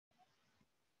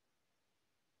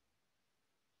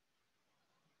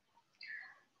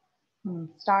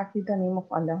Start with the name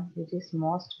of Allah, which is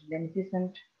most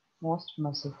beneficent, most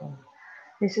merciful.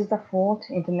 This is the fourth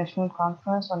International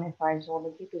Conference on Applied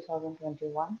Zoology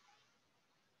 2021.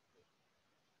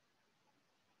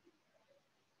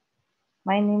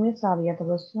 My name is Sadia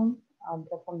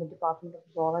from the Department of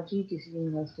Zoology, TC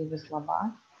University of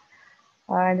Islamabad.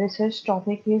 The research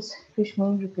topic is fish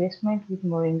meal replacement with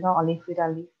Moringa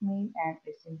oleifera leaf meal and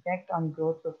its impact on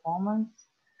growth performance,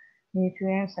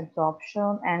 nutrients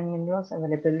absorption, and minerals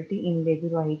availability in Lady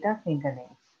Wahita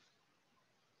fingerlings.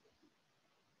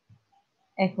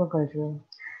 Aquaculture.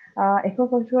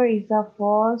 Aquaculture is the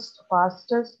first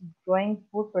fastest growing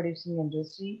food producing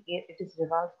industry. It is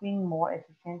developing more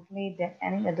efficiently than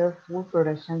any other food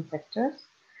production sectors.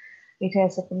 It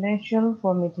has a potential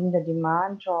for meeting the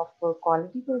demand of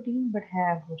quality protein, but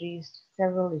have raised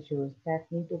several issues that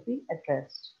need to be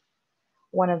addressed.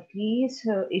 One of these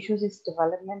issues is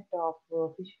development of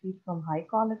fish feed from high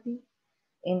quality,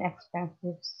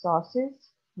 inexpensive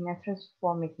sources, methods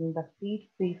for making the feed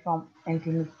free from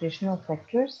anti-nutritional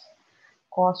factors,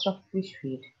 cost of fish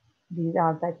feed. These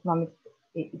are the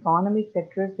economic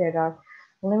factors that are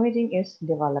limiting its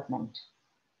development.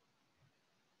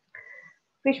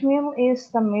 Fish meal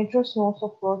is the major source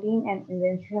of protein and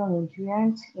essential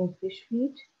nutrients in fish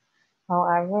feed.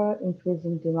 However,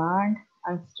 increasing demand,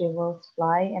 unstable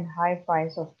supply, and high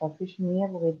price of the fish meal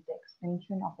with the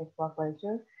expansion of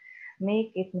aquaculture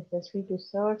make it necessary to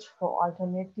search for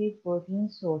alternative protein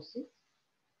sources.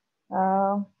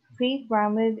 Uh, Feed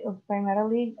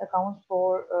primarily accounts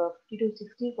for 50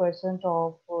 to 60%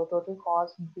 of total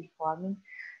cost in fish farming.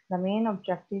 The main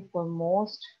objective for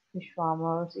most fish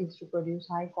farmers is to produce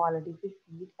high quality fish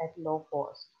feed at low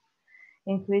cost.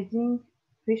 Increasing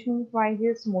fish meat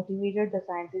prices motivated the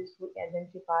scientists to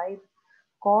identify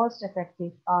cost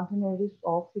effective alternatives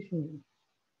of fish meat.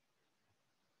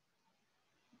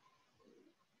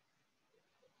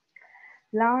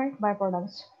 Plant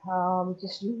byproducts, which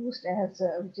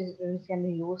can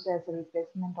be used as a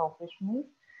replacement of fish meal.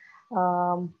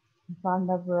 Um, Plant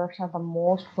byproducts are the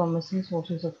most promising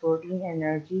sources of protein and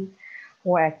energy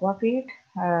for aquafeed.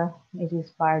 It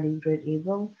is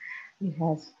biodegradable. It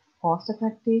has cost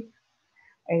effective.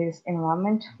 It is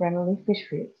environment friendly fish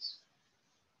feeds.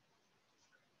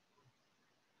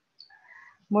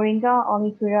 Moringa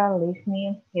oleifera leaf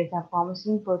meal is a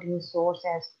promising protein source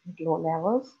at low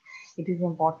levels. It is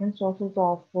important source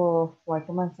of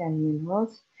vitamins and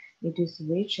minerals. It is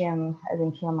rich in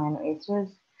essential amino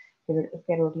acids,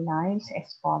 carotenoids,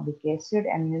 ascorbic acid,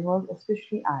 and minerals,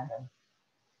 especially iron.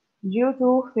 Due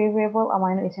to favorable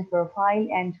amino acid profile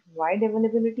and wide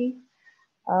availability,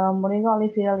 Moringa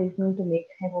oleifera leaf meal to make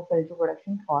aquaculture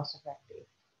production cost effective.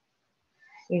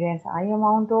 It has high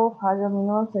amount of other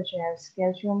minerals such as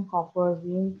calcium, copper,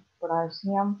 zinc,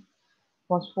 potassium,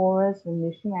 phosphorus,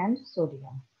 magnesium, and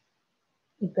sodium.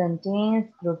 It contains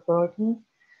good protein,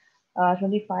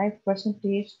 25%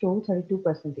 to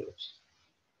 32%.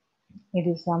 It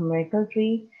is a miracle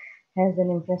tree, has an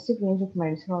impressive range of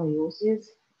medicinal uses.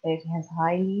 It has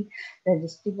highly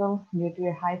digestible due to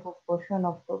a high proportion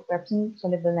of pepsin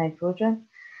soluble nitrogen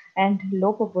and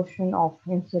low proportion of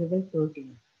insoluble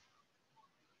protein.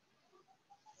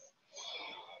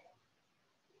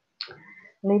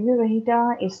 Labia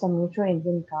vahita is the mature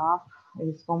Indian carp. It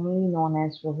is commonly known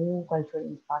as Rahu, cultured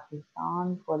in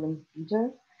Pakistan, Column feeder.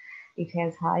 It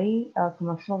has high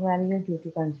commercial value due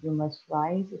to consumers'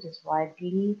 price. It is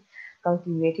widely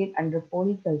cultivated under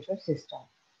polyculture system.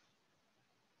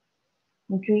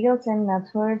 Materials and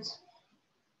methods.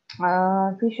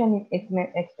 Fish and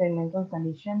experimental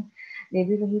condition.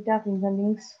 Labia vahita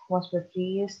fingerlings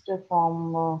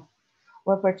from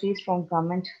were purchased from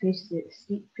government fish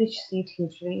seed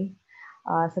hatchery,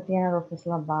 Sadia of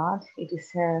Islamabad.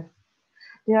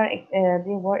 They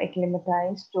were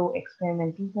acclimatized to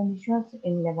experimental conditions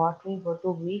in laboratory for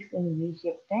 2 weeks in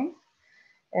V-shaped tanks.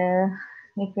 Uh,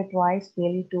 if it twice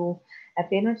daily to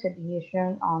appearance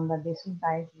satiation on the basic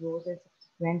diet used in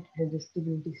subsequent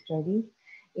digestibility study.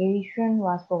 Aeration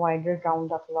was provided round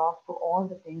the clock to all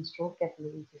the tanks through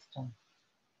capillary system.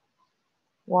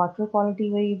 Water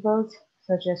quality variables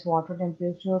such as water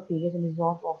temperature, pH, and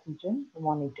dissolved oxygen were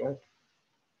monitored.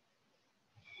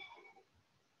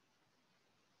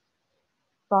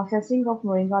 Processing of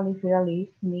Moringa oleifera leaf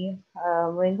meal.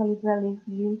 Moringa oleifera leaf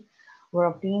meal were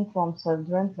obtained from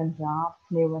southern Punjab.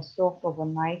 They were soaked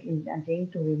overnight in a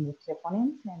tank to remove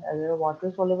saponins and other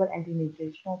water-soluble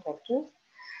anti-nutritional factors.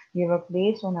 They were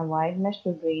placed on a wide mesh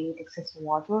to drain excess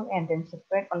water and then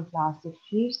spread on plastic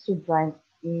sheets to dry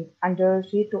under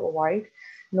sheet to avoid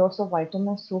loss of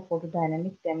vitamins through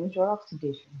photodynamic damage or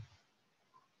oxidation.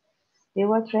 They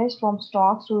were threshed from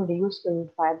stalks to reduce the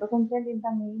fiber content in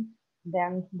the meal.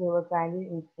 Then they were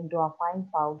grinded into a fine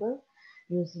powder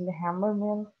using a hammer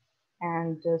mill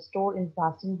and stored in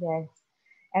plastic bags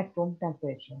at room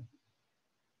temperature.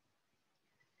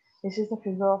 This is the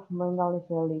figure of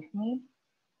mineral leaf meal.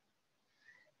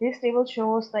 This table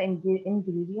shows the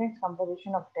ingredients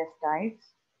composition of test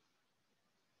diets.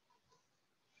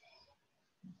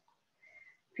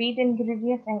 Feed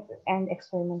ingredients and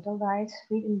experimental diets.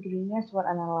 Feed ingredients were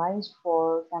analyzed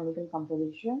for chemical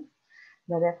composition.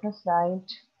 The reference diet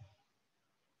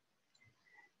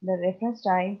The reference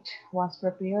diet was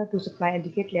prepared to supply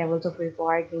adequate levels of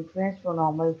required nutrients for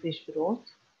normal fish growth.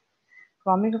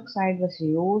 Chromic oxide was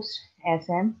used as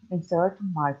an insert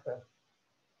marker.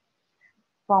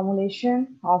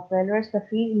 Formulation of wellers: the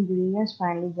feed ingredients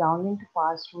finely ground into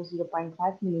pass through 0.5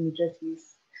 mm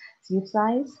sieve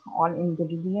size. All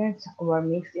ingredients were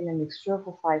mixed in a mixture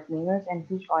for 5 minutes and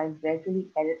fish oil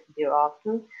gradually added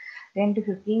thereafter. 10 to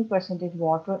 15%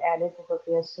 water added to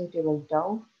prepare suitable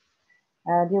dough.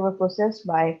 They were processed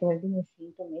by converting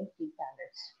machine to make feed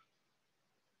pellets.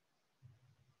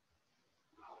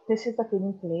 This is the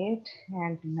feeding plate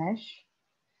and mesh,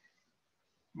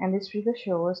 and this figure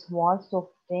shows walls of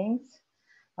tanks.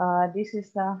 This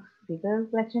is the fecal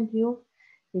collection tube.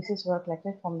 Pieces were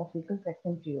collected from the fecal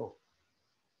collection tube.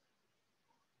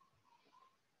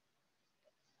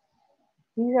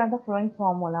 These are the following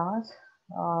formulas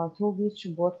through which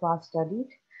growth was studied: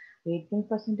 weight gain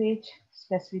percentage,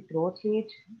 specific growth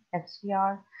rate,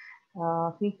 FCR,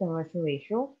 feed conversion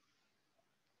ratio.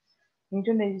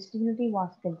 Nutrient resistibility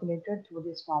was calculated through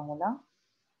this formula.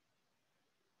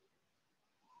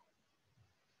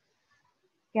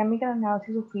 Chemical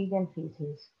analysis of feed and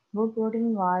feces. Root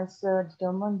protein was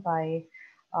determined by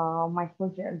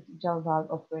microgyl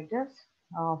operators.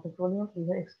 Petroleum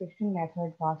ether extraction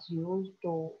method was used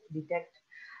to detect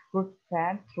root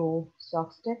fat through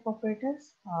Stochastic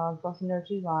operators. Gross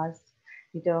energy was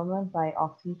determined by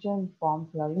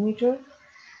oxygen-formed calorimeter.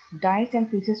 Dyes and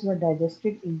feces were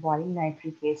digested in boiling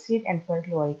nitric acid and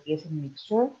perchloric acid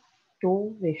mixture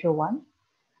 2:1.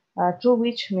 Through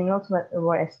which minerals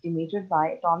were estimated by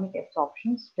atomic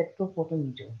absorption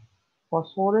spectrophotometer.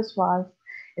 Phosphorus was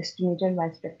estimated by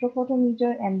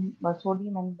spectrophotometer, and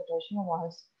sodium and potassium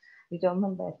was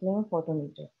determined by flame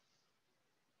photometer.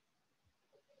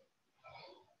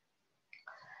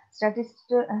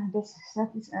 Statistical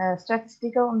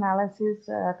analysis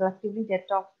collectively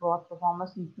data of growth,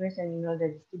 performance, nutrients, and mineral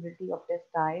digestibility of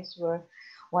test diets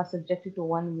was subjected to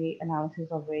one-way analysis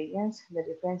of variance. The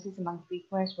differences among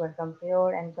frequencies were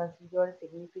compared and considered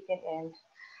significant and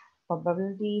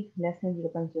probability less than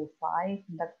 0.05.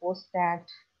 The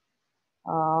post-stat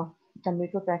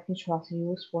tomato package was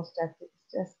used for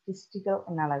statistical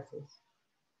analysis.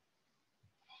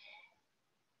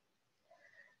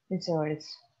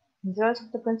 Results. Results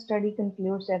of the current study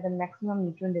concludes that the maximum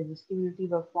nutrient digestibility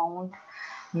were found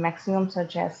maximum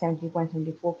such as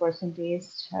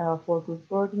 70.74% for crude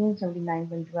protein,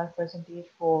 79.12%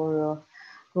 for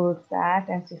crude fat,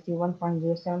 and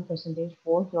 61.07%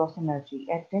 for gross energy.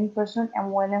 At 10%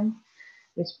 MOLM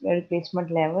replacement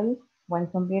level when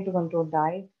compared to control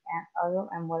diet and other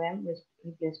MOLM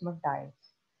replacement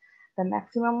diets. The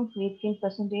maximum weight gain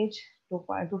percentage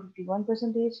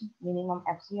 251%, minimum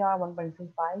FCR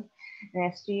 1.35,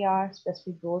 and STR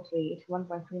specific growth rate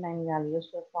 1.39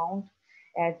 values were found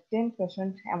at 10%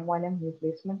 MOLM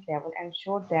replacement level and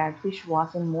showed that fish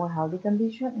was in more healthy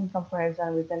condition in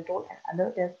comparison with control and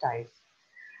other test diets.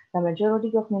 The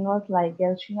majority of minerals like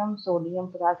calcium,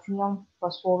 sodium, potassium,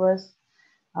 phosphorus,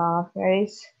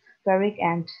 ferric,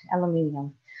 and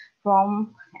aluminium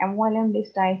from MOLM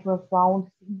based diet were found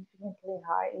significantly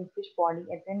higher in fish body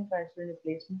at 10%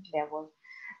 replacement level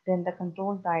than the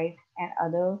control diet and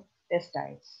other test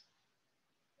diets.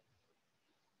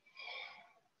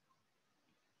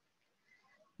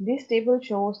 This table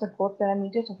shows the growth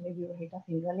parameters of Lebuorheta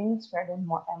fingerlings spread on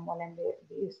MOLM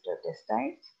based test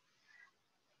diets.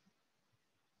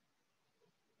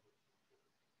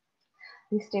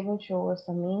 This table shows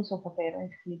the means of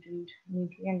apparent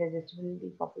nutrient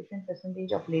digestibility coefficient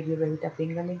percentage of Lebuorheta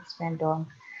fingerlings spent on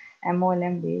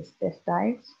MOLM based test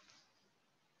diets.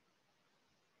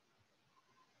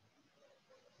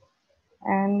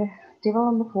 And table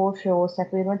number 4 shows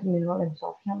separate mineral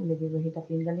absorption of Lebuorheta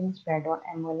fingerlings spread on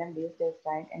MOLM based test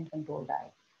diet and control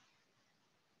diet.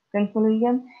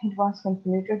 Conclusion: it was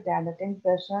concluded that the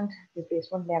 10%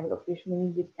 replacement level of fish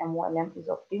meal with MOLM is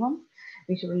optimum,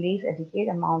 which release adequate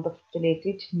amount of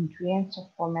chelated nutrients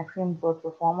for maximum growth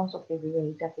performance of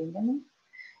Lebuorheta fingerlings.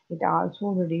 It also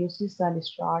reduces the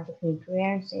discharge of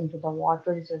nutrients into the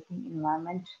water, resulting in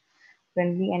environment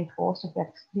friendly and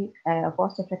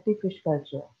cost-effective fish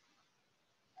culture.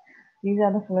 These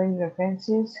are the following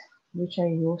references which I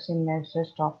use in my research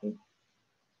topic.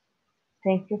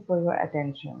 Thank you for your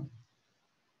attention.